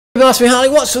People ask me, Harley,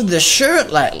 what's with the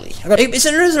shirt lately?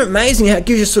 Isn't it amazing how it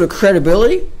gives you sort of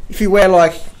credibility if you wear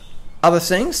like other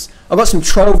things? I've got some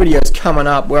troll videos coming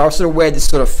up where I'll sort of wear this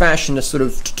sort of fashion to sort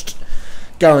of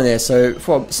go in there. So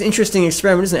it's an interesting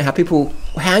experiment, isn't it?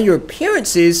 How your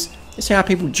appearance is how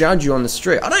people judge you on the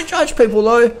street. I don't judge people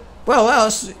though.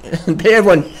 Well,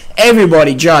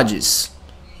 everybody judges.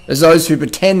 There's those who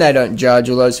pretend they don't judge,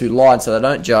 or those who lie so they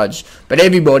don't judge, but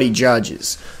everybody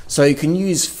judges. So you can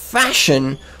use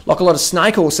fashion, like a lot of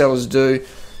snake oil sellers do,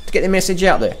 to get the message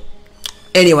out there.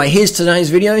 Anyway, here's today's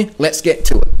video. Let's get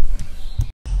to it.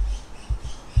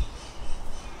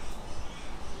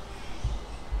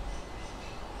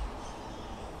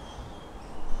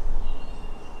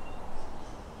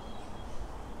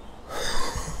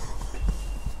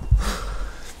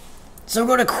 So I've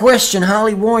got a question,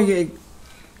 Harley. Why are you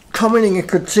commenting and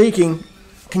critiquing?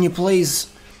 Can you please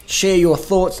share your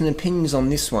thoughts and opinions on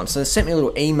this one? So they sent me a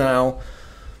little email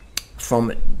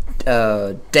from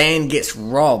Dan Gets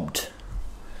Robbed.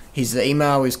 His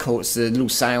email is called, it's the little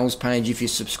sales page. If you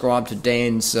subscribe to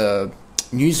Dan's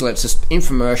newsletter, it's just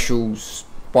infomercials,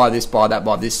 buy this, buy that,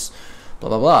 buy this, blah,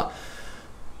 blah, blah.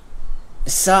 It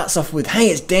starts off with, hey,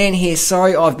 it's Dan here.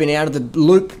 Sorry, I've been out of the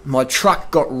loop. My truck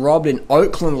got robbed in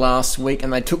Oakland last week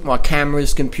and they took my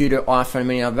cameras, computer, iPhone, and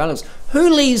many other valuables.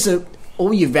 Who leaves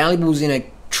all your valuables in a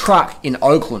truck in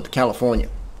Oakland, California?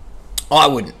 I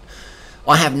wouldn't.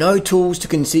 I have no tools to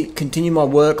continue my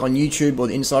work on YouTube or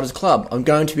the Insiders Club. I'm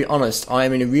going to be honest, I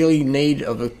am in a really need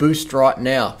of a boost right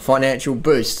now, financial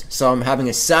boost, so I'm having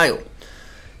a sale.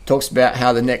 Talks about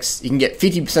how you can get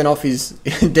 50% off his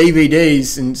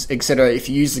DVDs and etc. if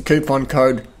you use the coupon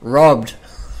code ROBBED.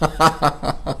 I've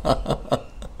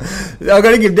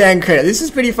got to give Dan credit. This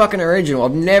is pretty fucking original.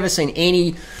 I've never seen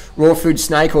any raw food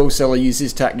snake oil seller use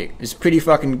this tactic. It's pretty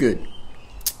fucking good.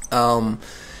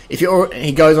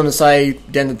 He goes on to say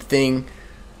down the thing,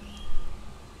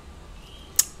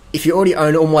 if you already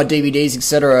own all my DVDs,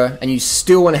 etc., and you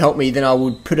still want to help me, then I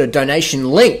would put a donation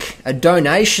link. And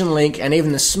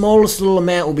even the smallest little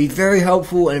amount will be very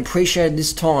helpful and appreciated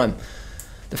this time.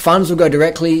 The funds will go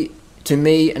directly to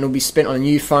me and will be spent on a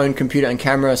new phone, computer, and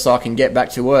camera so I can get back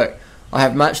to work. I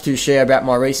have much to share about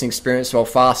my recent experience while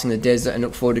fasting in the desert and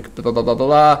look forward to blah, blah, blah,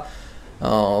 blah,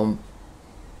 blah.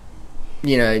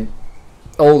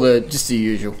 Just the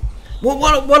usual.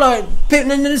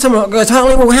 Then someone goes,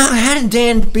 Harley, well, how did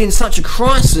Dan be in such a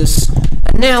crisis,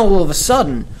 and now all of a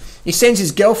sudden he sends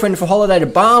his girlfriend for holiday to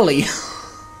Bali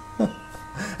and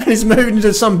he's moving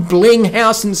into some bling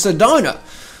house in Sedona?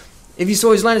 If you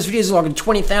saw his latest videos, it's like a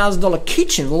 $20,000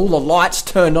 kitchen with all the lights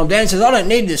turned on. Dan says, I don't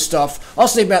need this stuff, I'll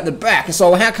sleep out the back. And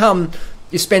so how come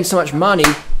you spend so much money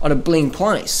on a bling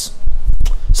place?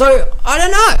 So, I don't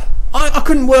know. I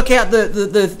couldn't work out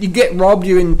you get robbed,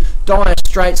 you're in dire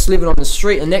straits, living on the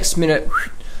street, and the next minute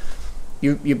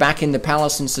you're back in the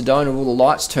palace in Sedona with all the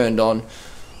lights turned on.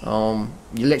 Your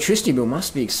electricity bill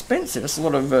must be expensive. That's a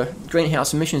lot of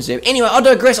greenhouse emissions there. Anyway, I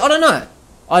digress. I don't know.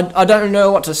 I don't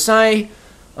know what to say.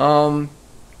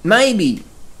 Maybe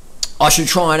I should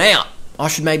try it out. I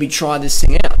should maybe try this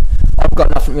thing out. I've got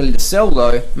nothing really to sell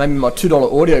though. Maybe my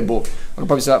 $2 audio book. I could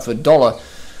probably sell it for $1.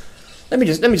 Let me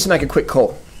just make a quick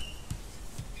call.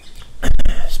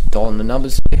 Dialing the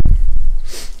numbers.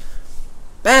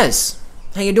 Baz,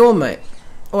 how you doing, mate?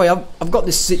 Oh, I've got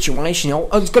this situation.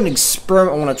 I've got an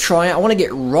experiment I want to try out. I want to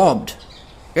get robbed.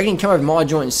 You can come over my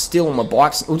joint and steal on my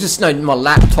bikes, or just my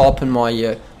laptop and my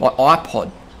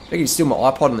iPod. You can steal my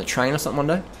iPod on the train or something one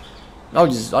day. I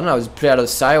don't know. I was put out a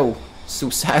sales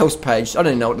page. I don't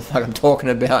even know what the fuck I'm talking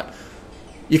about.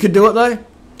 You could do it though.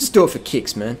 Just do it for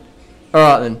kicks, man. All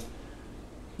right then.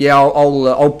 Yeah,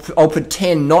 I'll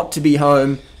pretend not to be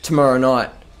home tomorrow night.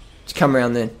 Just come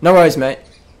around then. No worries, mate.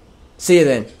 See you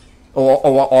then. Or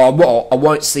I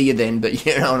won't see you then, but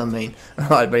you know what I mean.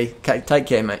 Alright, buddy. Okay, take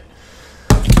care, mate.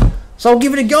 So I'll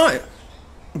give it a go.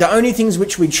 The only things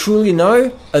which we truly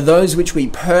know are those which we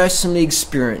personally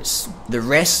experience. The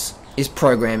rest is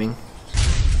programming.